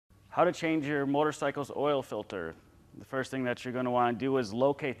How to change your motorcycle's oil filter. The first thing that you're going to want to do is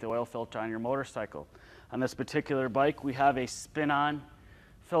locate the oil filter on your motorcycle. On this particular bike, we have a spin-on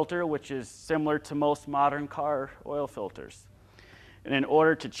filter, which is similar to most modern car oil filters. And in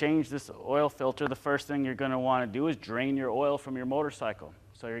order to change this oil filter, the first thing you're going to want to do is drain your oil from your motorcycle.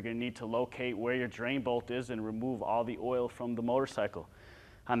 So you're going to need to locate where your drain bolt is and remove all the oil from the motorcycle.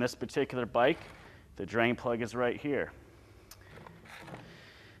 On this particular bike, the drain plug is right here.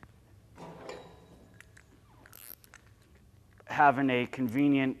 Having a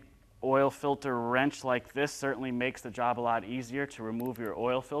convenient oil filter wrench like this certainly makes the job a lot easier to remove your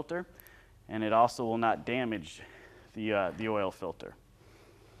oil filter, and it also will not damage the oil filter.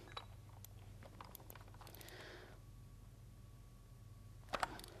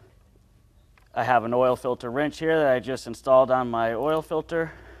 I have an oil filter wrench here that I just installed on my oil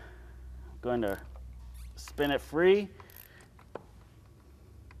filter. I'm going to spin it free.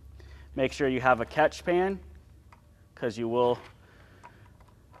 Make sure you have a catch pan, because you will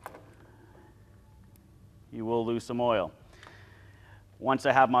lose some oil. Once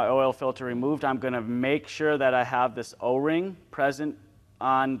I have my oil filter removed, I'm going to make sure that I have this O-ring present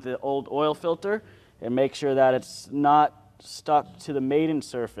on the old oil filter and make sure that it's not stuck to the maiden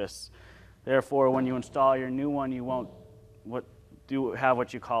surface. Therefore, when you install your new one, you won't have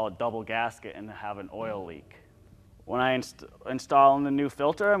what you call a double gasket and have an oil leak. When I install the new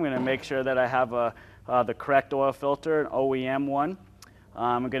filter, I'm going to make sure that I have the correct oil filter, an OEM one.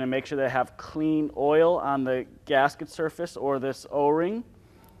 I'm going to make sure that I have clean oil on the gasket surface or this O-ring.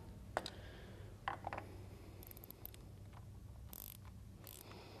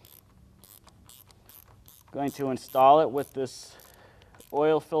 Going to install it with this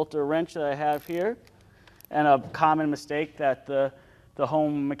oil filter wrench that I have here. And a common mistake that the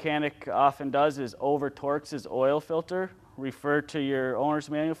home mechanic often does is over-torques his oil filter. Refer to your owner's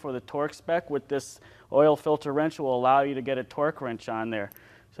manual for the torque spec. With this oil filter wrench will allow you to get a torque wrench on there.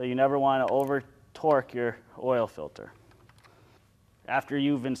 So you never want to over-torque your oil filter. After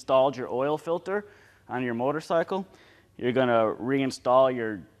you've installed your oil filter on your motorcycle, you're going to reinstall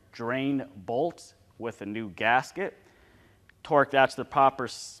your drain bolts with a new gasket. Torque that's the proper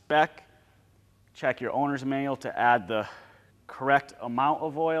spec. Check your owner's manual to add the correct amount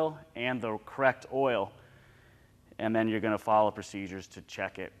of oil and the correct oil. And then you're going to follow procedures to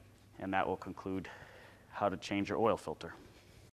check it, and that will conclude how to change your oil filter.